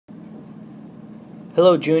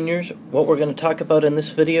Hello juniors, what we're going to talk about in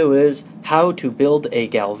this video is how to build a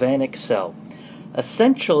galvanic cell.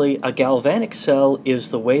 Essentially, a galvanic cell is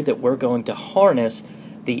the way that we're going to harness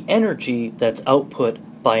the energy that's output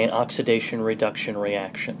by an oxidation-reduction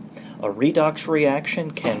reaction. A redox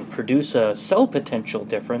reaction can produce a cell potential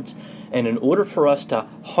difference, and in order for us to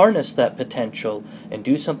harness that potential and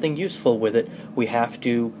do something useful with it, we have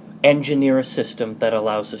to engineer a system that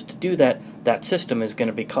allows us to do that. That system is going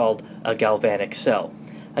to be called a galvanic cell.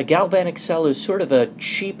 A galvanic cell is sort of a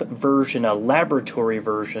cheap version, a laboratory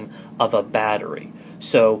version of a battery.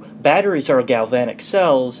 So batteries are galvanic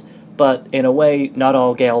cells, but in a way, not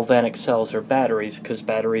all galvanic cells are batteries because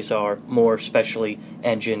batteries are more specially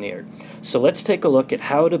engineered. So let's take a look at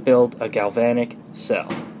how to build a galvanic cell.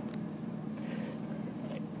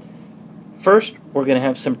 First, we're going to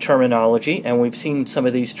have some terminology, and we've seen some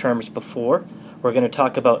of these terms before. We're going to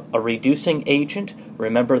talk about a reducing agent.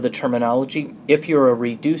 Remember the terminology. If you're a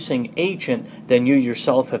reducing agent, then you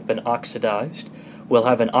yourself have been oxidized. We'll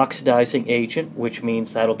have an oxidizing agent, which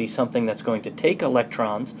means that'll be something that's going to take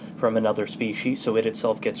electrons from another species, so it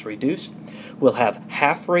itself gets reduced. We'll have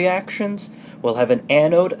half reactions. We'll have an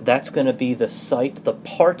anode. That's going to be the site, the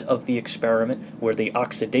part of the experiment where the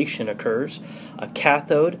oxidation occurs. A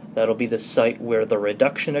cathode, that'll be the site where the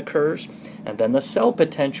reduction occurs. And then the cell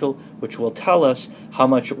potential, which will tell us how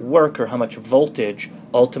much work or how much voltage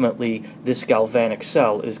ultimately this galvanic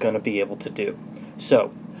cell is going to be able to do.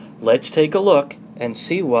 So, let's take a look and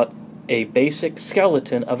see what a basic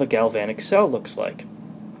skeleton of a galvanic cell looks like.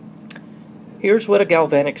 Here's what a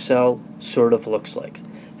galvanic cell sort of looks like.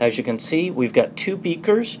 As you can see, we've got two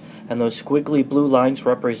beakers, and those squiggly blue lines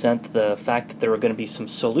represent the fact that there are going to be some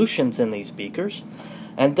solutions in these beakers.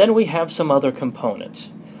 And then we have some other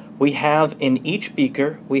components. We have, in each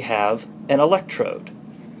beaker, we have an electrode.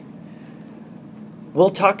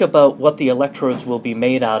 We'll talk about what the electrodes will be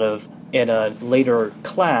made out of in a later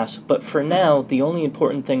class, but for now, the only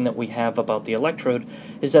important thing that we have about the electrode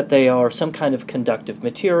is that they are some kind of conductive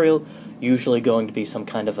material, usually going to be some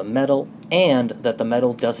kind of a metal, and that the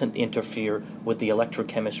metal doesn't interfere with the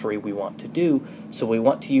electrochemistry we want to do, so we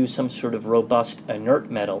want to use some sort of robust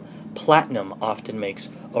inert metal. Platinum often makes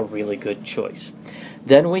a really good choice.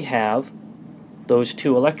 Then we have those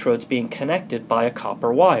two electrodes being connected by a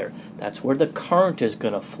copper wire. That's where the current is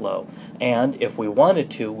going to flow. And if we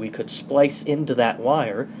wanted to, we could splice into that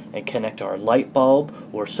wire and connect our light bulb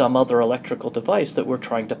or some other electrical device that we're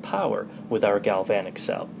trying to power with our galvanic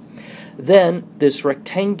cell. Then this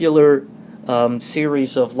rectangular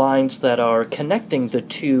series of lines that are connecting the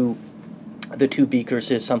two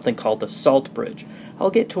beakers is something called a salt bridge. I'll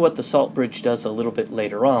get to what the salt bridge does a little bit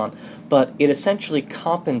later on, but it essentially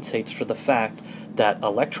compensates for the fact that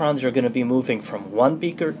electrons are going to be moving from one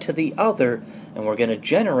beaker to the other, and we're going to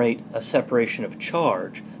generate a separation of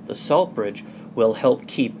charge. The salt bridge will help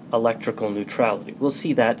keep electrical neutrality. We'll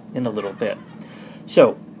see that in a little bit.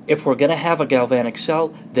 So, if we're going to have a galvanic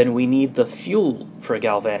cell, then we need the fuel for a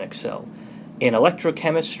galvanic cell. In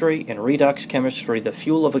electrochemistry, in redox chemistry, the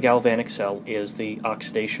fuel of a galvanic cell is the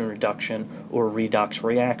oxidation reduction or redox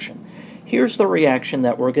reaction. Here's the reaction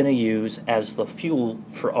that we're going to use as the fuel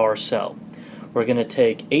for our cell. We're going to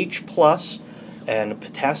take H plus and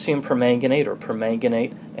potassium permanganate or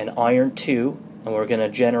permanganate and iron 2, and we're going to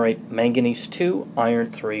generate manganese 2,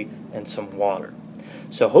 iron 3, and some water.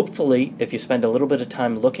 So hopefully, if you spend a little bit of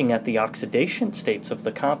time looking at the oxidation states of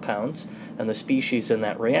the compounds and the species in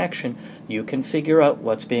that reaction, you can figure out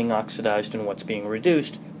what's being oxidized and what's being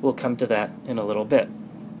reduced. We'll come to that in a little bit.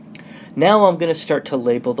 Now I'm going to start to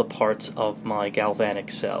label the parts of my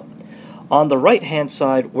galvanic cell. On the right-hand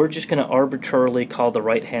side, we're just going to arbitrarily call the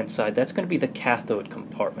right-hand side. That's going to be the cathode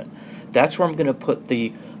compartment. That's where I'm going to put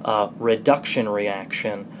the reduction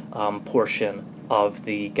reaction portion of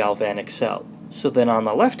the galvanic cell. So then on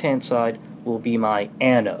the left-hand side will be my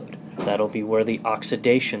anode. That'll be where the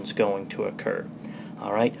oxidation's going to occur.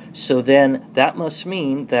 All right. So then that must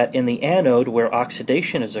mean that in the anode where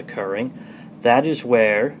oxidation is occurring, that is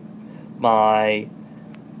where my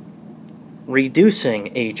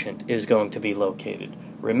reducing agent is going to be located.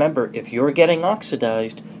 Remember, if you're getting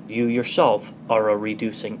oxidized, you yourself are a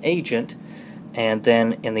reducing agent, and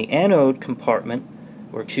then in the anode compartment,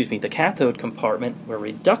 the cathode compartment where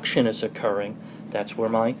reduction is occurring, that's where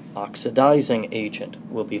my oxidizing agent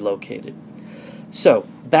will be located. So,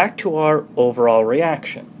 back to our overall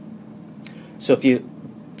reaction. So if you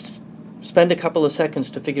spend a couple of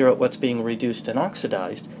seconds to figure out what's being reduced and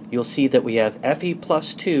oxidized, you'll see that we have Fe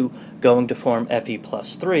plus 2 going to form Fe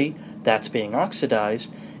plus 3, that's being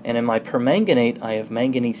oxidized, and in my permanganate I have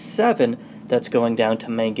manganese 7 that's going down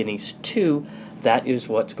to manganese 2, that is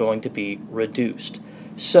what's going to be reduced.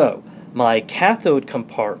 So my cathode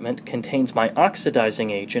compartment contains my oxidizing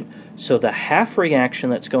agent, so the half reaction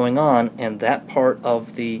that's going on in that part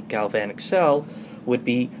of the galvanic cell would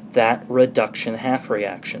be that reduction half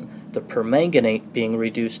reaction, the permanganate being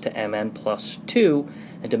reduced to Mn plus 2,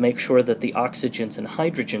 and to make sure that the oxygens and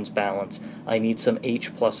hydrogens balance, I need some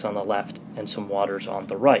H plus on the left and some waters on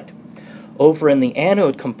the right. Over in the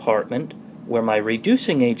anode compartment, where my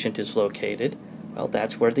reducing agent is located, well,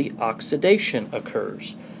 that's where the oxidation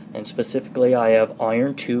occurs. And specifically, I have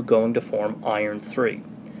iron 2 going to form iron 3.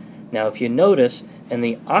 Now, if you notice, in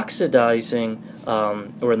the oxidizing,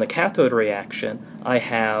 or in the cathode reaction, I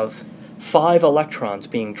have 5 electrons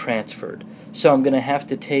being transferred. So I'm going to have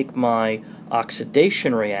to take my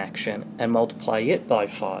oxidation reaction and multiply it by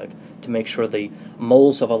 5 to make sure the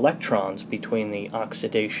moles of electrons between the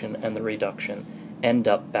oxidation and the reduction end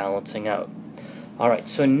up balancing out. Alright,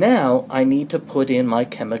 so now I need to put in my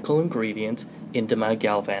chemical ingredients into my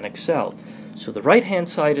galvanic cell. So the right-hand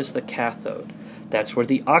side is the cathode. That's where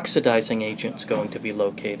the oxidizing agent is going to be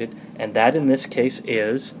located, and that in this case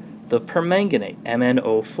is the permanganate,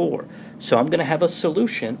 MnO4. So I'm going to have a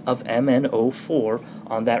solution of MnO4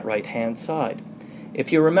 on that right-hand side.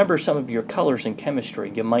 If you remember some of your colors in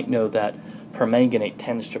chemistry, you might know that permanganate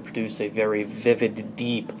tends to produce a very vivid,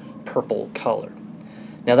 deep purple color.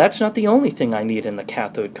 Now that's not the only thing I need in the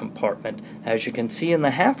cathode compartment. As you can see in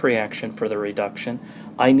the half reaction for the reduction,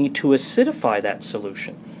 I need to acidify that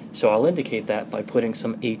solution. So I'll indicate that by putting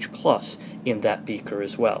some H plus in that beaker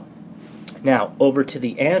as well. Now over to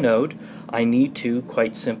the anode, I need to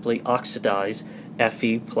quite simply oxidize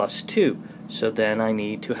Fe plus 2. So then I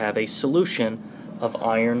need to have a solution of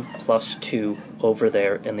iron plus 2 over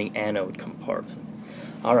there in the anode compartment.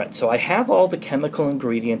 Alright, so I have all the chemical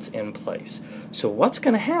ingredients in place. So what's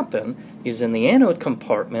going to happen is in the anode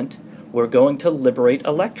compartment, we're going to liberate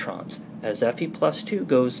electrons. As Fe plus 2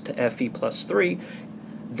 goes to Fe plus 3,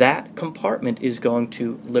 that compartment is going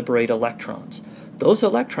to liberate electrons. Those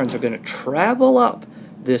electrons are going to travel up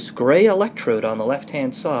this gray electrode on the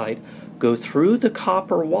left-hand side, go through the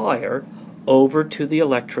copper wire over to the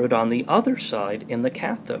electrode on the other side in the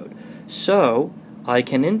cathode. So I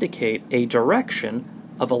can indicate a direction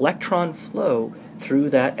of electron flow through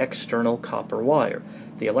that external copper wire.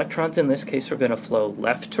 The electrons in this case are going to flow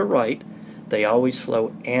left to right. They always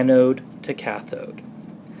flow anode to cathode.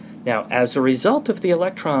 Now, as a result of the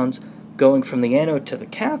electrons going from the anode to the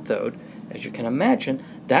cathode, as you can imagine,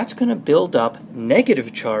 that's going to build up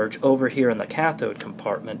negative charge over here in the cathode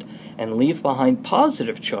compartment and leave behind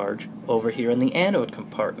positive charge over here in the anode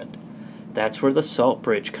compartment. That's where the salt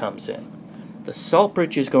bridge comes in. The salt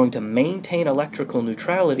bridge is going to maintain electrical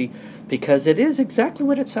neutrality because it is exactly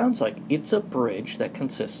what it sounds like. It's a bridge that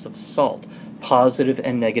consists of salt, positive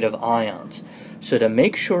and negative ions. So to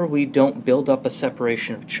make sure we don't build up a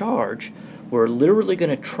separation of charge, we're literally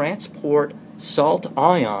going to transport salt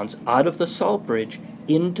ions out of the salt bridge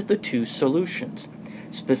into the two solutions.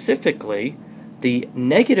 Specifically, the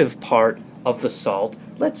negative part of the salt,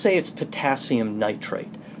 let's say it's potassium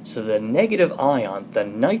nitrate. So the negative ion, the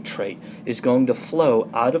nitrate, is going to flow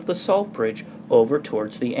out of the salt bridge over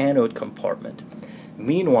towards the anode compartment.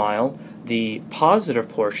 Meanwhile, the positive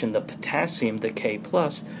portion, the potassium, the K+,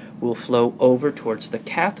 will flow over towards the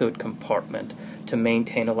cathode compartment to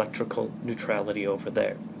maintain electrical neutrality over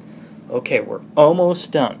there. Okay, we're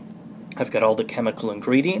almost done. I've got all the chemical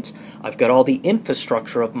ingredients. I've got all the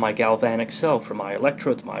infrastructure of my galvanic cell for my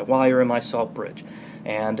electrodes, my wire, and my salt bridge,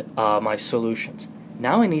 and my solutions.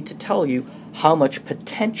 Now I need to tell you how much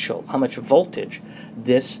potential, how much voltage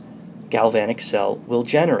this galvanic cell will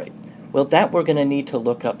generate. Well, that we're going to need to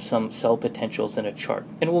look up some cell potentials in a chart,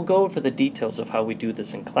 and we'll go over the details of how we do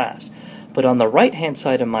this in class. But on the right-hand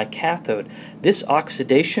side of my cathode, this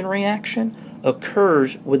oxidation reaction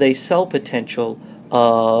occurs with a cell potential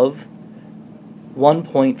of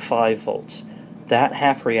 1.5 volts. That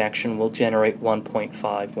half reaction will generate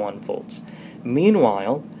 1.51 volts.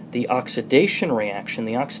 Meanwhile, the oxidation reaction,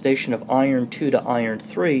 the oxidation of iron 2 to iron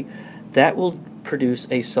 3, that will produce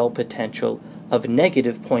a cell potential of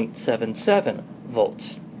negative 0.77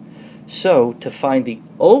 volts. So, to find the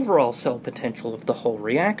overall cell potential of the whole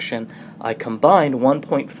reaction, I combined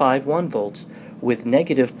 1.51 volts with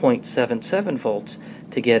negative 0.77 volts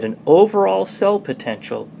to get an overall cell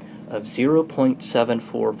potential of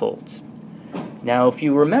 0.74 volts. Now, if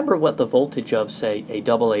you remember what the voltage of, say, a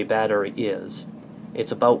AA battery is,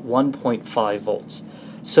 it's about 1.5 volts.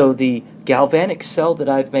 So the galvanic cell that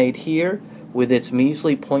I've made here, with its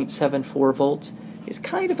measly 0.74 volts, is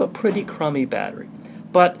kind of a pretty crummy battery.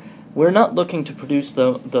 But We're not looking to produce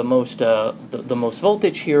the most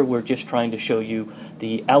voltage here. We're just trying to show you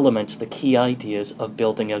the elements, the key ideas of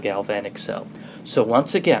building a galvanic cell. So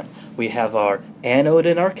once again, we have our anode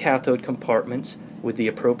and our cathode compartments with the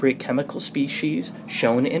appropriate chemical species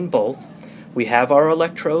shown in both. We have our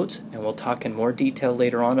electrodes, and we'll talk in more detail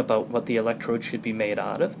later on about what the electrodes should be made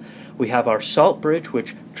out of. We have our salt bridge,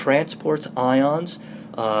 which transports ions,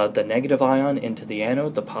 the negative ion into the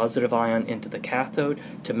anode, the positive ion into the cathode,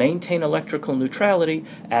 to maintain electrical neutrality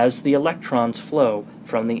as the electrons flow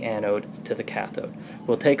from the anode to the cathode.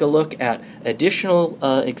 We'll take a look at additional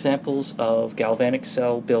examples of galvanic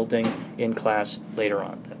cell building in class later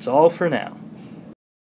on. That's all for now.